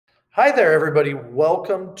Hi there, everybody.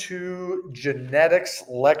 Welcome to genetics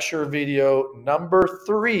lecture video number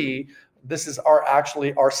 3. This is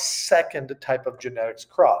actually our second type of genetics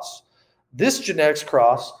cross. This genetics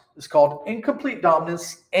cross is called incomplete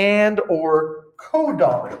dominance and or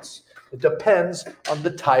codominance. It depends on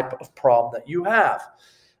the type of problem that you have.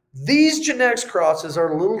 These genetics crosses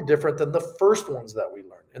are a little different than the first ones that we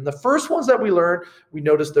learned. In the first ones that we learned, we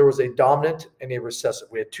noticed there was a dominant and a recessive.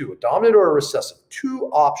 We had two, a dominant or a recessive. Two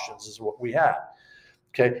options is what we had.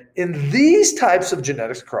 Okay. In these types of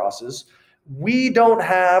genetics crosses, we don't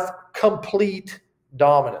have complete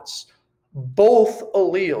dominance. Both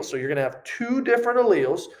alleles. So you're going to have two different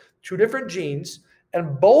alleles, two different genes,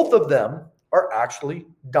 and both of them are actually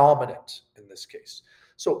dominant in this case.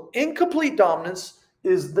 So incomplete dominance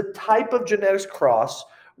is the type of genetics cross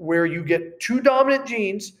where you get two dominant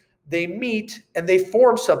genes, they meet, and they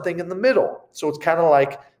form something in the middle. So it's kind of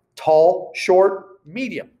like tall, short,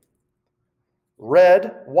 medium.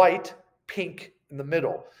 Red, white, pink in the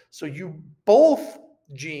middle. So both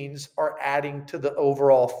genes are adding to the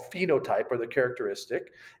overall phenotype or the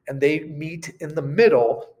characteristic, and they meet in the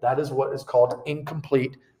middle. That is what is called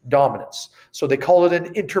incomplete dominance. So they call it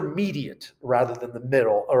an intermediate rather than the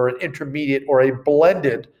middle, or an intermediate or a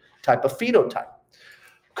blended type of phenotype.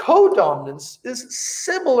 Codominance is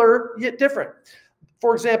similar yet different.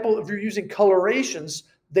 For example, if you're using colorations,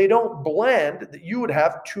 they don't blend, that you would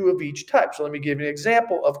have two of each type. So let me give you an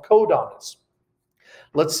example of codominance.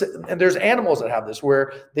 Let's say, and there's animals that have this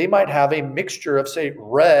where they might have a mixture of, say,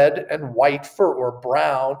 red and white fur or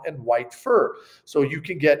brown and white fur. So you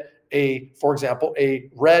can get for example, a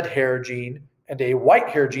red hair gene and a white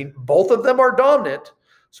hair gene. Both of them are dominant.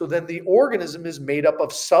 So then the organism is made up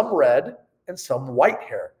of some red and some white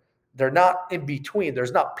hair. They're not in between.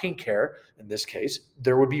 There's not pink hair in this case.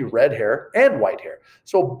 There would be red hair and white hair.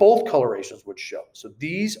 So both colorations would show. So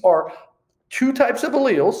these are two types of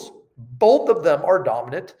alleles. Both of them are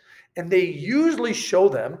dominant, and they usually show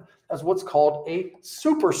them as what's called a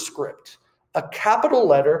superscript, a capital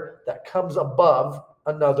letter that comes above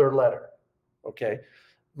another letter. Okay.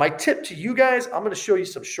 My tip to you guys, I'm going to show you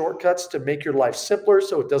some shortcuts to make your life simpler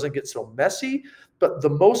so it doesn't get so messy. But the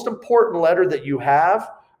most important letter that you have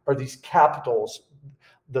are these capitals,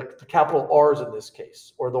 the capital R's in this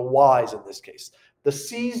case, or the Y's in this case. The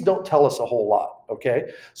C's don't tell us a whole lot.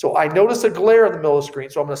 Okay. So I noticed a glare in the middle of the screen.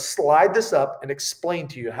 So I'm going to slide this up and explain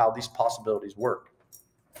to you how these possibilities work.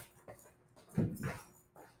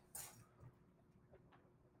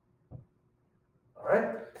 All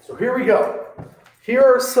right, so here we go. Here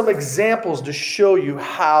are some examples to show you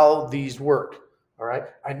how these work. All right,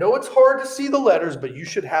 I know it's hard to see the letters, but you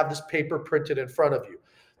should have this paper printed in front of you.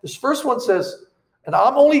 This first one says, and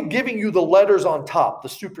I'm only giving you the letters on top, the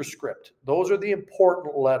superscript. Those are the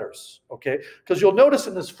important letters, okay? Because you'll notice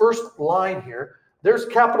in this first line here, there's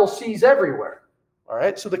capital C's everywhere. All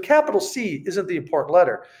right, so the capital C isn't the important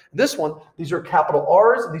letter. In this one, these are capital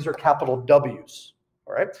R's and these are capital W's.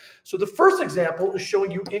 All right, so the first example is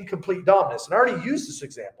showing you incomplete dominance. And I already used this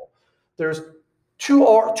example. There's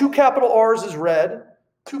two capital R's is red,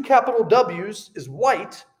 two capital W's is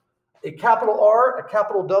white, a capital R, a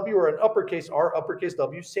capital W, or an uppercase R, uppercase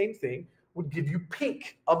W, same thing, would give you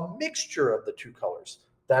pink, a mixture of the two colors.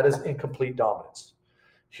 That is incomplete dominance.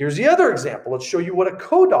 Here's the other example. Let's show you what a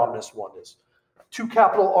codominance one is. Two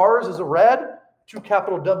capital R's is a red, two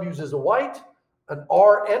capital W's is a white. An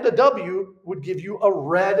R and a W would give you a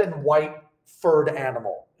red and white furred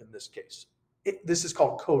animal in this case. This is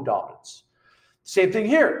called codominance. Same thing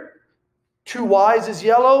here. Two Y's is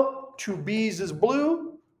yellow, two B's is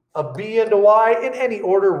blue, a B and a Y in any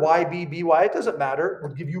order, YB, BY, it doesn't matter,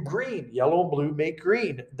 would give you green. Yellow and blue make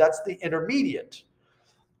green. That's the intermediate.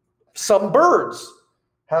 Some birds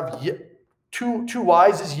have two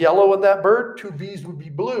Y's is yellow in that bird, two B's would be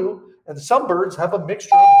blue, and some birds have a mixture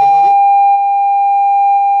of blue.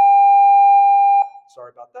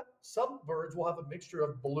 Sorry about that. Some birds will have a mixture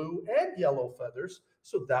of blue and yellow feathers,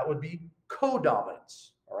 so that would be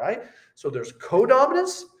codominance. All right. So there's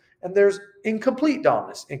codominance and there's incomplete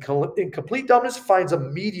dominance. Incomplete dominance finds a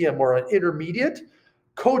medium or an intermediate.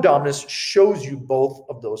 Codominance shows you both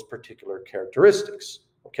of those particular characteristics.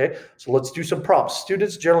 Okay. So let's do some prompts.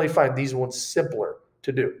 Students generally find these ones simpler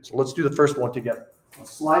to do. So let's do the first one together. I'll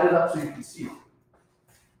slide it up so you can see it.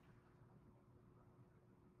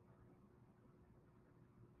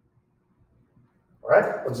 All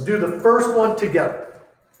right, let's do the first one together.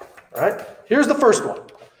 All right, here's the first one.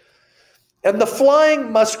 And the flying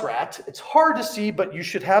muskrat, it's hard to see, but you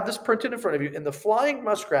should have this printed in front of you. In the flying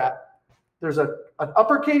muskrat, there's an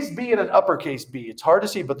uppercase B and an uppercase B. It's hard to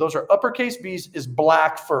see, but those are uppercase B's is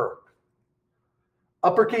black fur.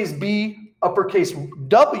 Uppercase B, uppercase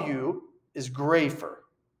W is gray fur.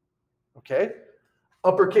 Okay?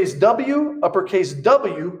 Uppercase W,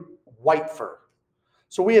 white fur.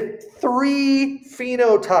 So we have 3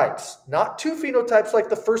 phenotypes, not 2 phenotypes like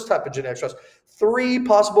the first type of genetic stress. 3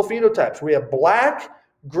 possible phenotypes. We have black,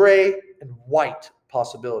 gray, and white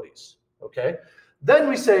possibilities. Okay? Then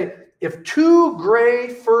we say if 2 gray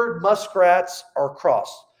furred muskrats are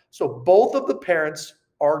crossed, so both of the parents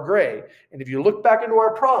are gray, and if you look back into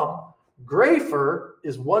our problem, gray fur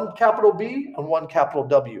is 1 capital B and 1 capital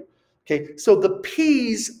W. Okay, so the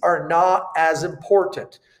P's are not as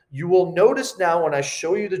important. You will notice now when I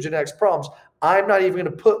show you the genetics problems, I'm not even going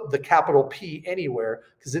to put the capital P anywhere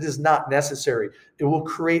because it is not necessary. It will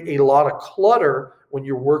create a lot of clutter when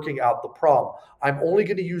you're working out the problem. I'm only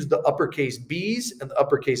going to use the uppercase B's and the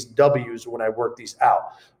uppercase W's when I work these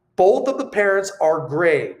out. Both of the parents are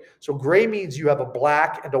gray. So gray means you have a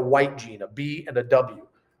black and a white gene, a B and a W.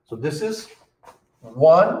 So this is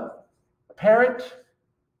one parent.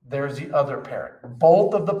 There's the other parent.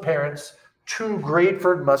 Both of the parents, 2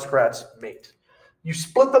 gray-furred muskrats mate. You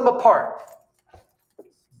split them apart.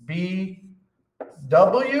 B,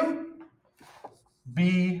 W,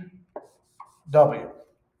 B, W.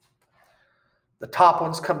 The top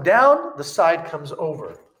ones come down, the side comes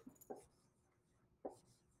over.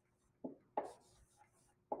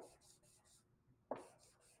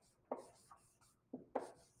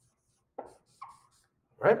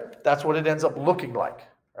 Right? That's what it ends up looking like.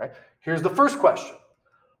 Right? Here's the first question.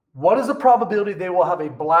 What is the probability they will have a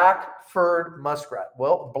black furred muskrat?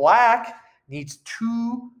 Well, black needs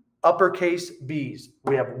 2 uppercase B's.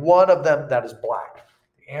 We have 1 of them that is black.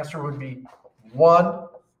 The answer would be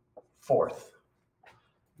 1/4.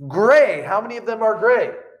 Gray, how many of them are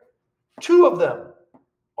gray? 2 of them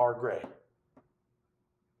are gray.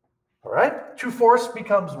 All right, 2/4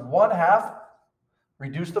 becomes 1/2.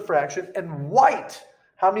 Reduce the fraction. And white,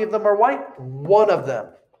 how many of them are white? 1 of them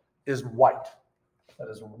is white. That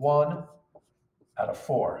is 1 out of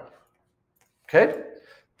 4. Okay?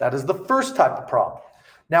 That is the first type of problem.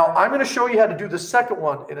 Now, I'm going to show you how to do the second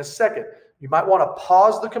one in a second. You might want to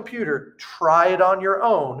pause the computer, try it on your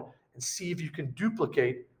own, and see if you can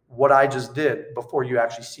duplicate what I just did before you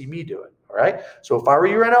actually see me do it. All right? So if I were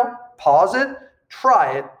you right now, pause it,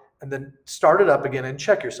 try it, and then start it up again and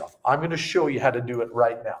check yourself. I'm going to show you how to do it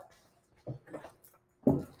right now.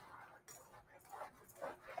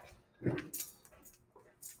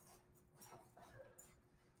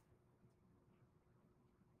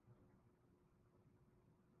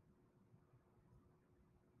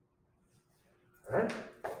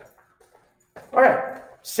 All right,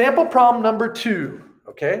 sample problem number 2,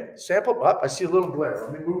 okay? Sample, I see a little glare.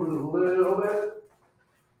 Let me move it a little bit.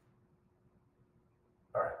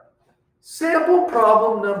 All right, sample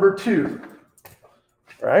problem number 2,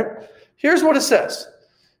 all right? Here's what it says.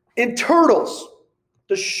 In turtles,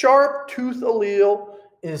 the sharp tooth allele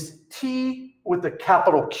is T with a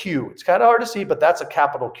capital Q. It's kind of hard to see, but that's a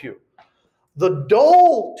capital Q. The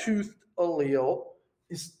dull tooth allele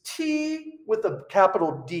is T with a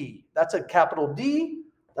capital D. That's a capital D,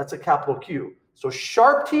 that's a capital Q. So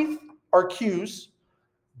sharp teeth are Qs,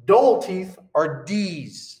 dull teeth are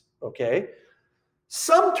Ds, okay?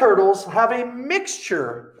 Some turtles have a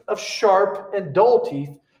mixture of sharp and dull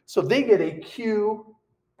teeth, so they get a Q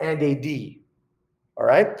and a D, all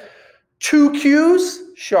right? 2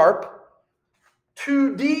 Qs, sharp,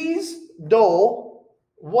 2 Ds, dull,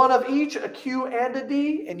 1 of each, a Q and a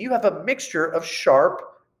D, and you have a mixture of sharp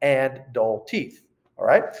and dull teeth. All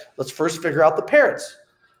right, let's first figure out the parents.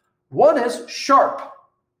 1 is sharp.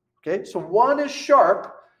 Okay, so 1 is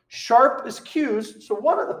sharp. Sharp is Qs, so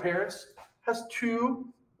 1 of the parents has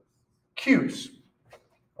 2 Qs.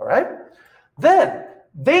 All right, then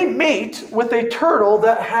they mate with a turtle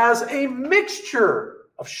that has a mixture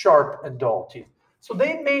of sharp and dull teeth. So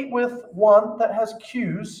they mate with one that has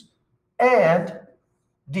Qs and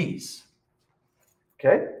Ds.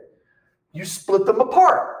 Okay? You split them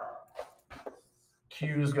apart.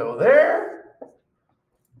 Qs go there.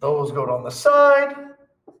 Those go on the side.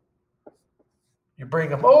 You bring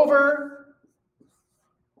them over.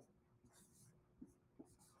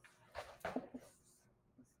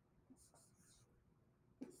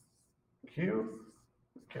 Q.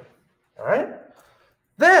 Q. All right?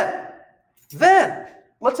 Then,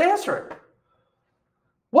 let's answer it.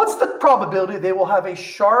 What's the probability they will have a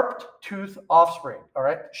sharp tooth offspring? All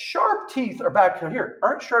right, sharp teeth are back here.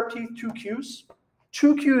 Aren't sharp teeth 2 Qs?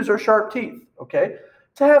 2 Qs are sharp teeth, okay?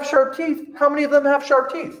 To have sharp teeth, how many of them have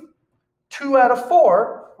sharp teeth? 2 out of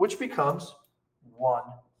 4, which becomes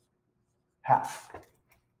 1/2.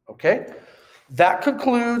 Okay? That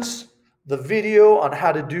concludes the video on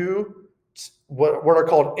how to do what are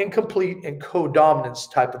called incomplete and codominance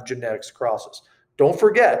type of genetics crosses. Don't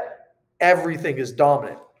forget, everything is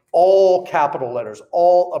dominant. All capital letters,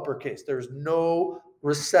 all uppercase. There's no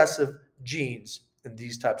recessive genes in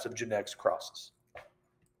these types of genetics crosses.